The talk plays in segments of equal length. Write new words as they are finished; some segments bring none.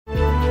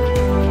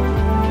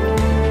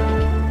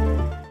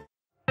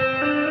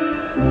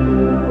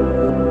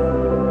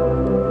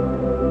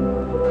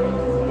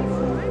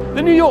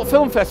The New York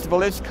Film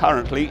Festival is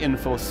currently in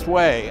full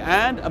sway,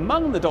 and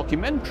among the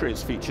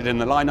documentaries featured in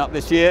the lineup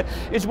this year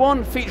is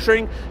one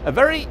featuring a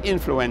very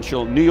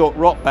influential New York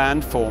rock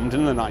band formed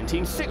in the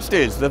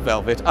 1960s, the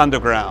Velvet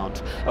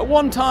Underground. At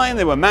one time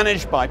they were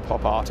managed by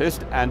pop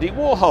artist Andy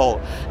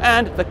Warhol,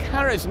 and the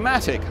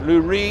charismatic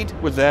Lou Reed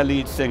was their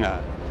lead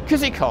singer.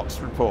 Kizzy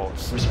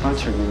reports. We're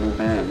sponsoring a new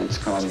band. It's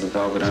called the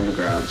Velvet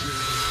Underground.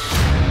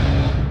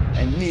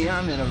 And me,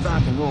 I'm in a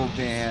rock and roll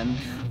band.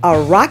 A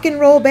rock and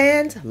roll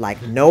band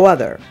like no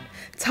other.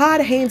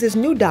 Todd Haynes'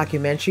 new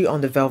documentary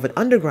on the Velvet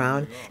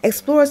Underground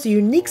explores the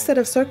unique set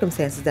of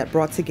circumstances that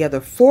brought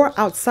together four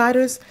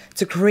outsiders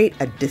to create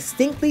a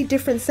distinctly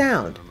different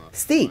sound,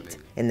 steeped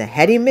in the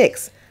heady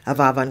mix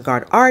of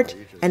avant-garde art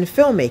and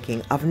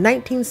filmmaking of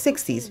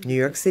 1960s New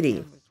York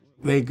City.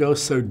 They go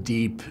so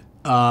deep.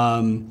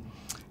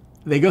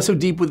 They go so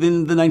deep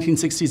within the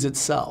 1960s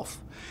itself.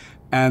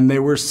 And they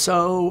were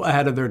so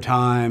ahead of their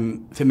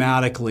time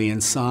thematically and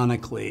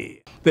sonically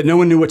that no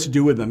one knew what to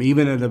do with them,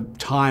 even at a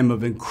time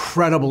of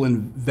incredible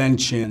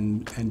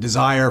invention and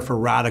desire for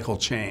radical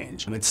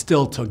change. And it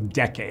still took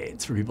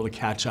decades for people to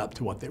catch up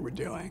to what they were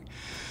doing.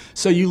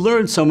 So you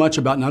learned so much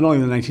about not only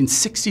the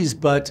 1960s,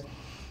 but,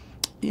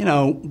 you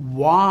know,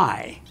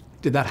 why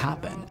did that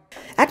happen?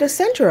 At the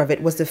center of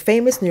it was the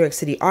famous New York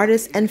City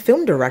artist and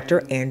film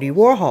director Andy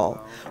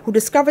Warhol, who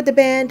discovered the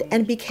band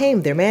and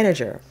became their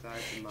manager.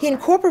 He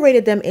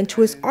incorporated them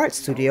into his art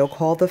studio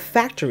called The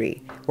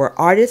Factory, where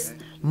artists,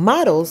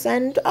 models,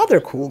 and other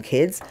cool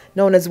kids,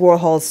 known as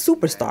Warhol's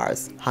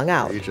superstars, hung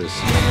out.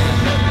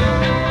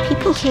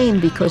 People came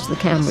because the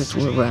cameras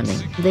were running.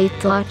 They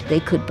thought they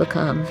could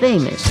become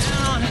famous.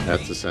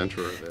 That's the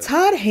center of it.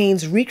 Todd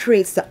Haynes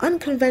recreates the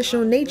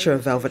unconventional nature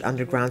of Velvet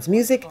Underground's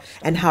music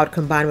and how it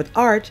combined with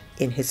art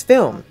in his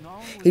film.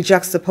 He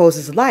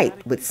juxtaposes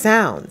light with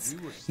sounds,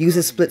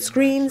 uses split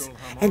screens,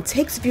 and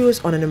takes viewers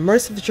on an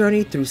immersive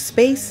journey through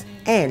space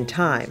and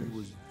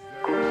time.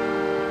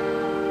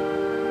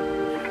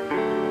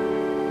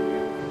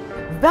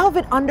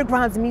 Velvet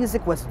Underground's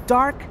music was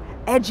dark,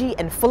 edgy,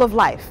 and full of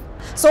life.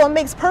 So it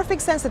makes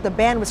perfect sense that the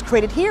band was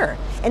created here.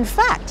 In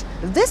fact,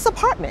 this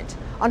apartment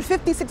on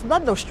 56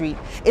 Ludlow Street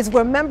is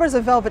where members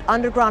of Velvet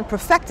Underground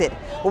perfected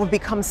what would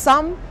become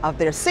some of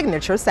their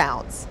signature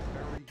sounds.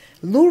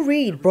 Lou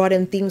Reed brought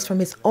in themes from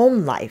his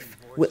own life,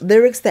 with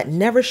lyrics that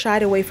never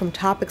shied away from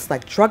topics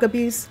like drug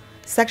abuse,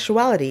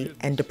 sexuality,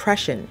 and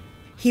depression.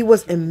 He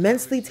was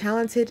immensely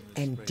talented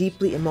and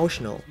deeply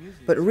emotional,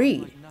 but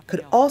Reed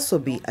could also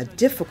be a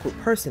difficult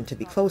person to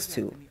be close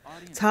to.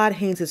 Todd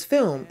Haynes'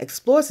 film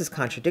explores his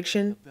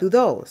contradiction through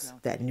those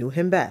that knew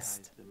him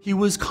best. He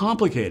was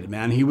complicated,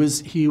 man. He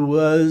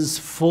was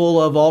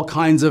full of all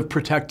kinds of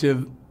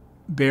protective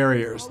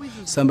barriers.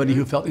 Somebody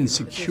who felt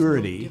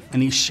insecurity,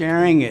 and he's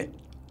sharing it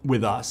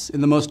with us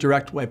in the most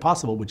direct way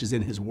possible, which is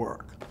in his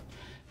work.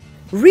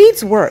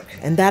 Reed's work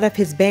and that of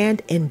his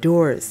band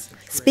endures,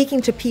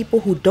 speaking to people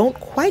who don't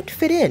quite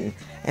fit in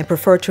and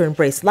prefer to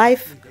embrace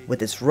life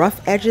with its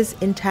rough edges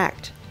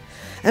intact.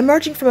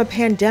 Emerging from a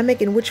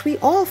pandemic in which we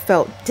all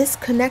felt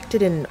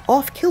disconnected and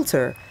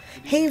off-kilter,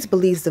 Haynes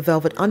believes the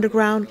Velvet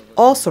Underground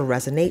also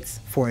resonates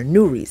for a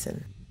new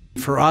reason.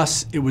 For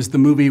us, it was the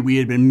movie we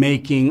had been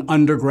making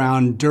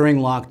underground during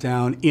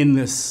lockdown in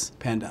this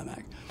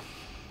pandemic.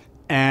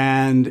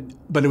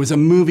 But it was a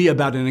movie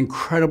about an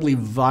incredibly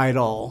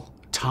vital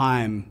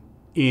time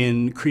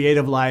in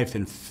creative life,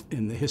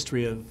 in the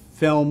history of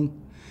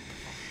film,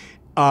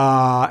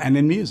 and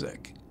in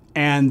music.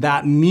 And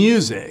that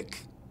music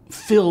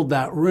filled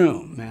that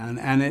room, man.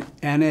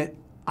 And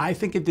I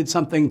think it did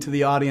something to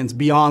the audience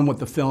beyond what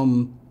the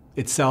film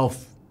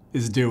itself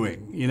is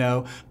doing, you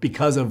know,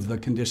 because of the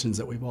conditions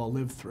that we've all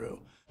lived through.